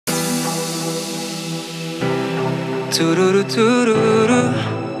Tururu, tururu.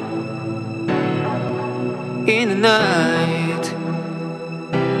 In the night,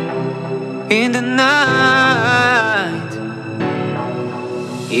 in the night,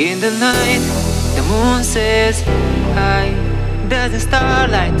 in the night, the moon says hi. There's a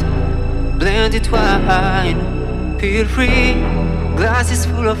starlight, blended wine. Feel free, glasses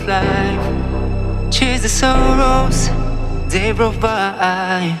full of life. Chase the sorrows they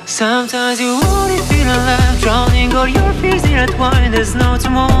provide. Sometimes you only feel alive, drowning all your fears intertwined. There's no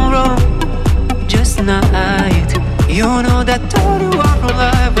tomorrow, just tonight. You know that all you are for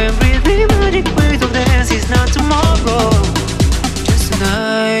life. When breathing magic ways of dance is not tomorrow, just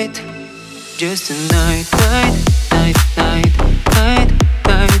tonight, just tonight, night, night, night, night,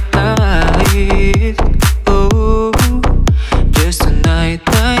 night, night. Oh, just tonight,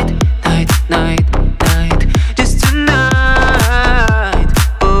 night, night, night, night, just tonight.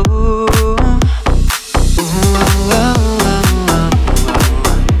 Oh,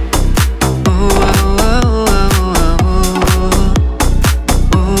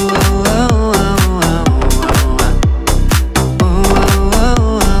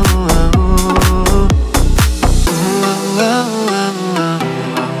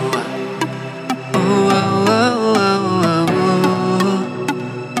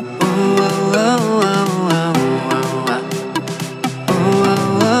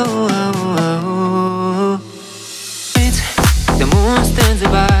 the moon stands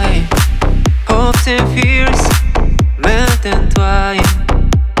by, hopes and fears melt and twine.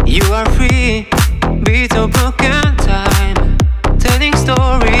 You are free, beat of broken time, telling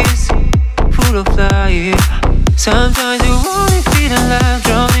stories full of life. Sometimes you only feel alive,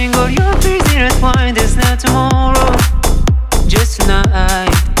 drowning all your fears intertwined. There's not tomorrow, just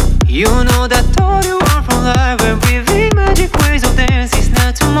tonight. You know that all you want from life. When breathing magic ways of dance is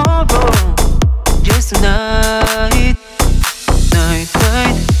not tomorrow, just tonight. Night,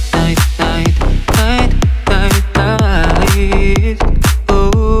 night, night, night, night, night, night.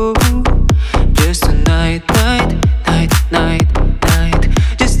 Oh, just tonight, night, night, night, night,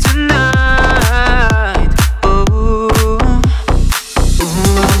 just tonight. Oh,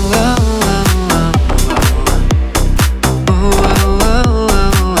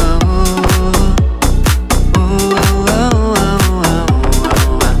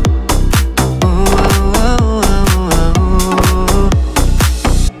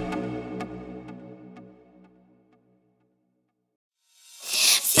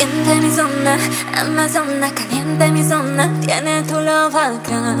 siente mi zona, Amazona, caliente mi zona. Tiene tu love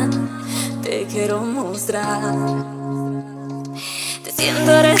acá, te quiero mostrar. Te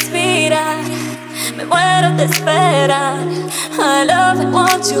siento respirar, me muero de esperar. I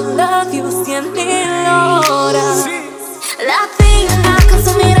want you 100.000 horas. Latina con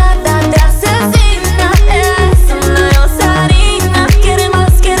su mirada te asesina. Es una rosarina, quiere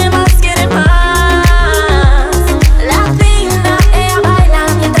más, quiere más, quiere más. Latina, ella baila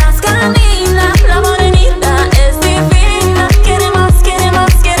mientras camina. La morenita es divina, quiere más, quiere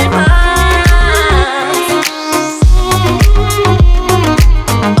más, quiere más.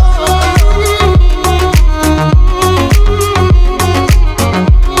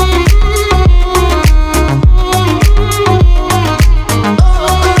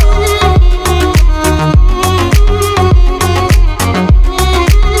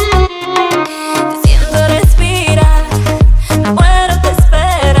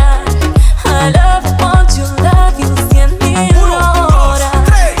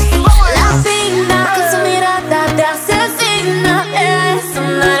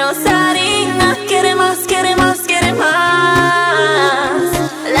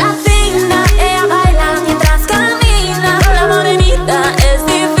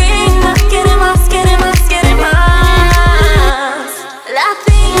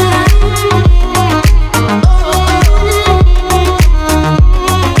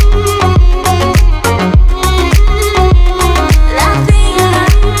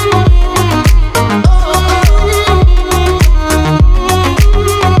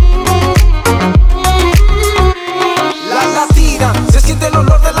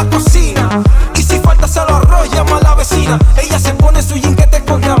 Ella se pone su jean que te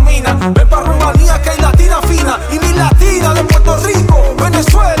contamina.